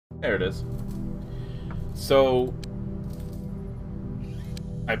There it is. So,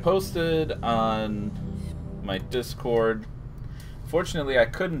 I posted on my Discord. Fortunately, I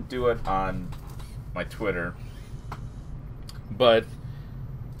couldn't do it on my Twitter. But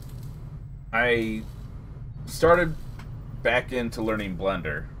I started back into learning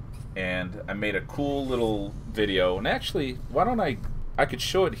Blender. And I made a cool little video. And actually, why don't I could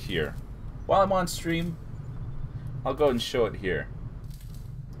show it here. While I'm on stream, I'll go and show it here.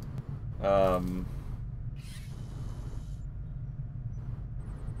 Give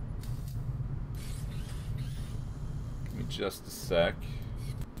me just a sec.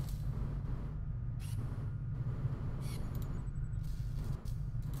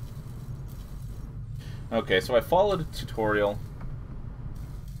 Okay, so I followed a tutorial.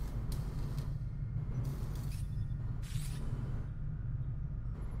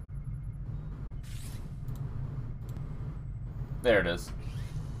 There it is.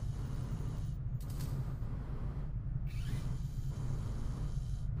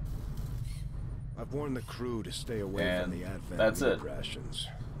 I've warned the crew to stay away And from the Advent that's meat it. rations.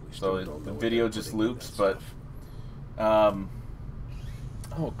 We So still don't the know video what they're just putting in loops, that but stuff.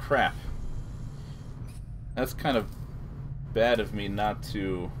 oh crap. That's kind of bad of me not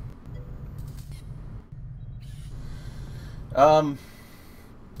to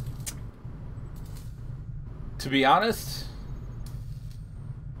to be honest,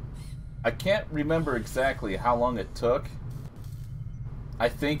 I can't remember exactly how long it took. I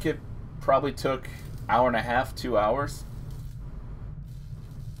think it probably took hour and a half, 2 hours.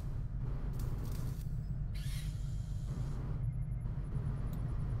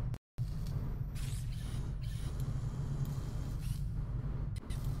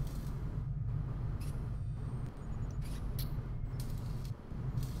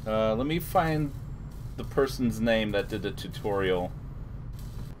 Let me find the person's name that did the tutorial,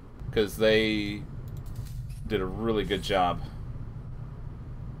 because they did a really good job.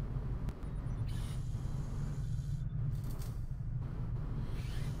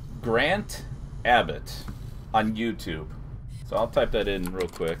 Grant Abbott on YouTube. So I'll type that in real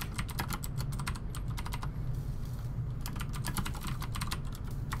quick.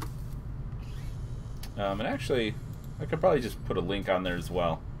 And actually, I could probably just put a link on there as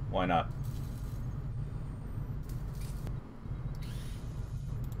well. Why not?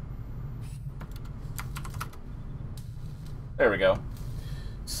 There we go.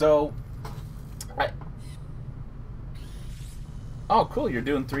 So, oh, cool, you're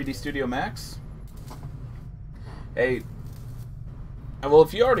doing 3D Studio Max? Hey, well,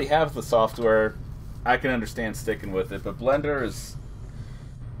 if you already have the software, I can understand sticking with it, but Blender is...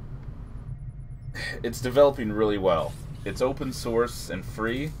 it's developing really well. It's open source and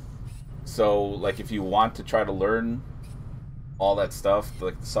free, so, like, if you want to try to learn all that stuff,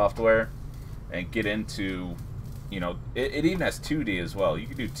 like the software, and get into... you know, it even has 2D as well. You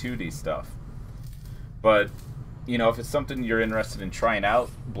can do 2D stuff. But, you know, if it's something you're interested in trying out,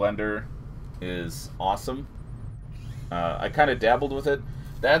 Blender is awesome. I kind of dabbled with it.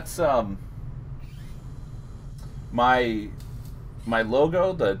 That's my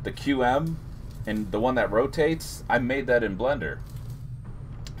logo, the QM, and the one that rotates, I made that in Blender.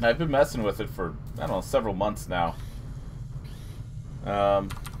 And I've been messing with it for, I don't know, several months now.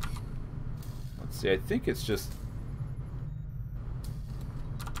 Let's see, I think it's just...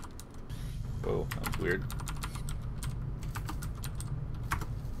 whoa, that's weird.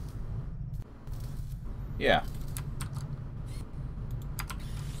 Yeah.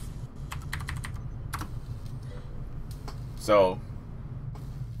 So,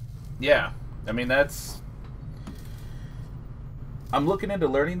 yeah. I mean, that's... I'm looking into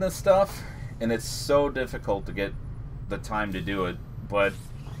learning this stuff, and it's so difficult to get the time to do it, but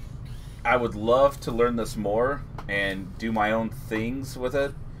I would love to learn this more and do my own things with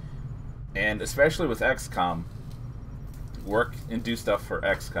it. And especially with XCOM, work and do stuff for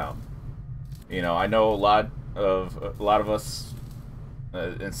XCOM. You know, I know a lot of us,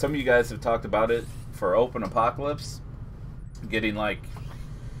 and some of you guys have talked about it for Open Apocalypse, getting like,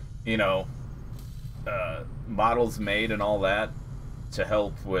 you know, models made and all that to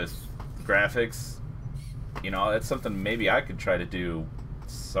help with graphics. You know, that's something maybe I could try to do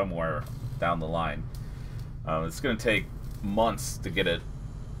somewhere down the line. It's going to take months to get it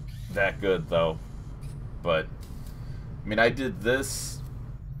that good, though. But I mean, I did this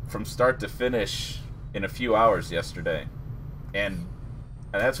from start to finish in a few hours yesterday, and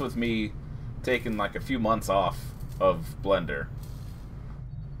that's with me taking like a few months off of Blender.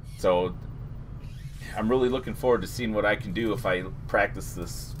 So I'm really looking forward to seeing what I can do if I practice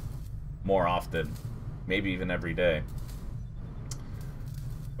this more often, maybe even every day.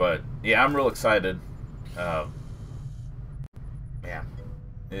 But yeah, I'm real excited. Yeah,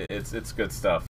 it's good stuff.